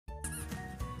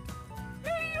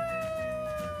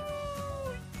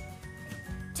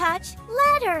Touch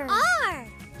letter. R.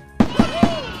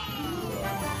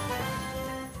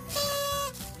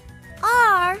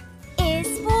 R is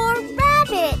for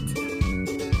rabbit.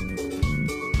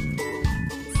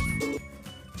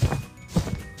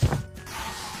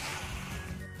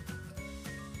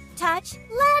 Touch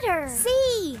letter.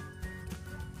 C.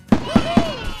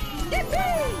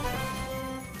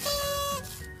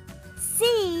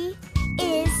 C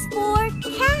is for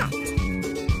cat.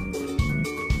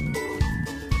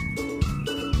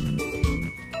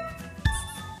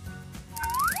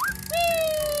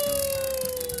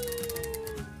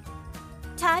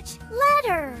 Touch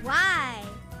letter. Y.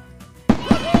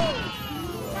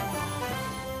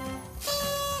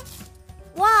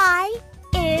 Y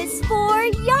is for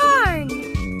yarn.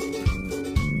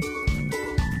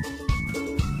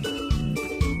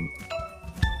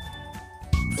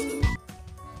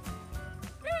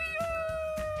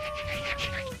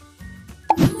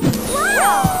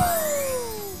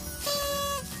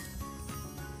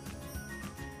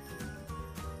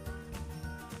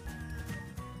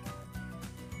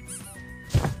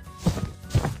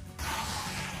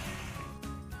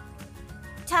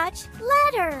 Touch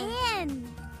letter. N.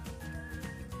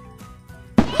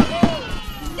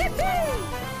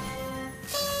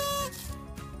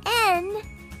 N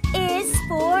is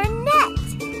for net.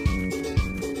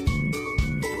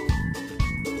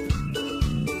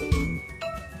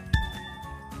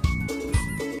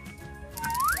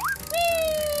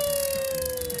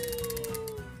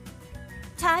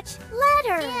 Touch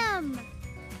letter. M.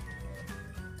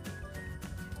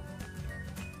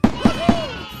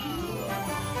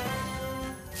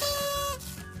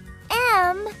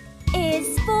 M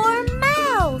is for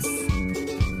mouse.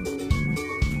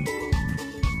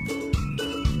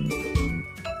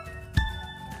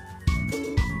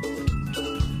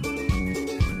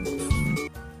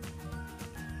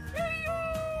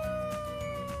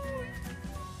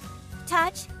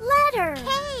 Touch letter. K.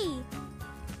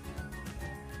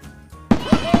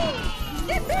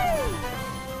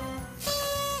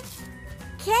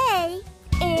 K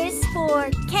is for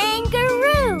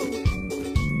kangaroo.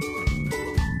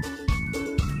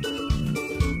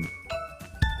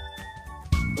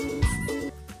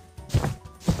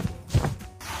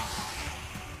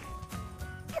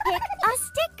 Pick a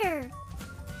sticker.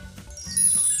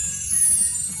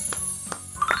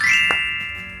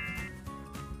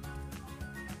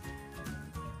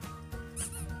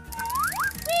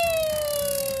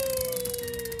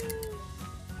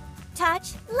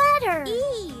 Touch letter. E.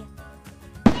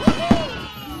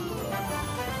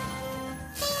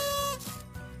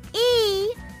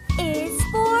 E is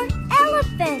for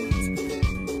elephant.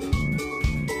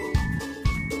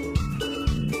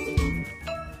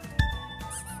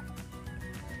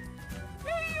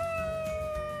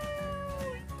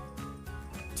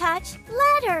 Touch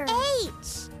letter.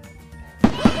 H.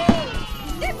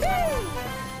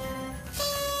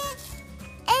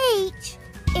 H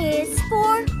is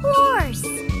for horse.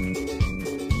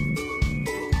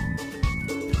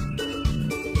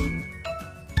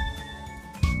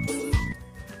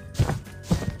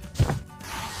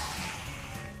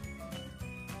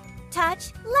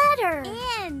 Touch letter.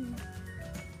 N.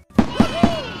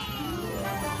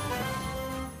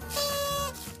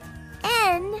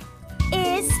 N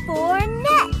is for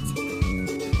net.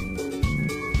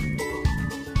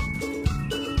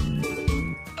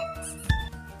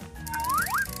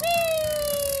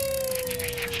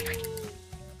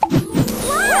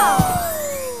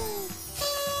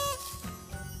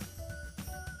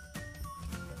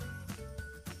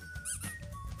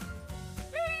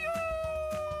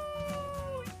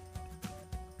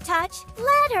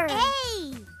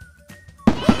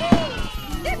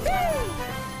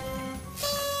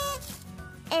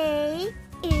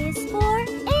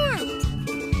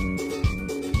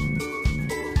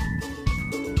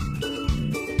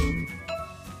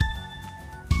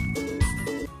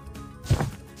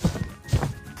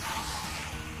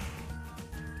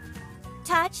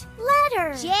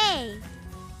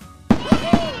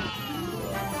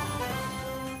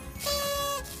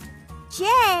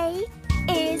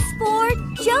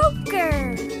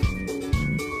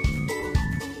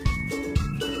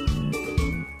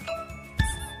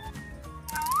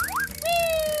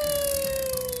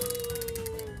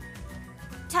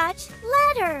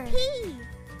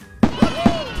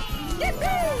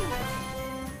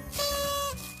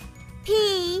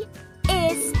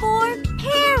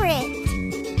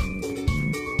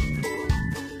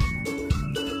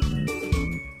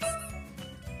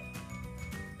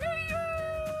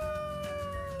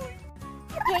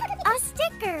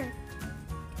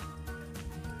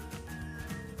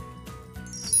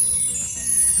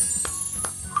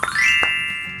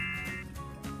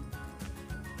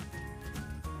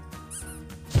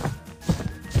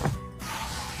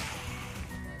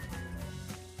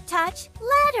 Touch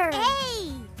letter.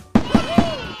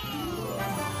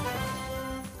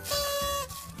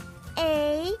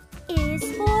 A is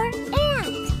for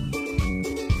ant.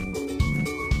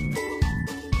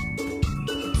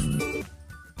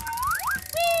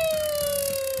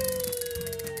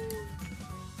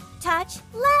 Touch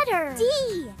letter. D.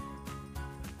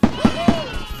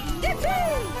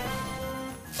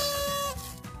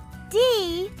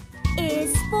 D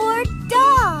is for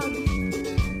dog.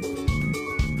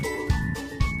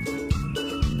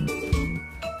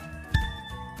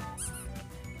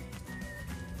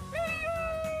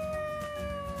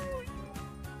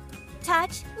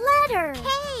 Touch letter.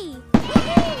 K.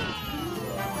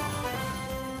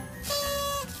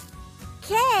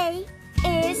 K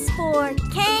is for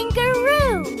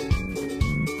kangaroo.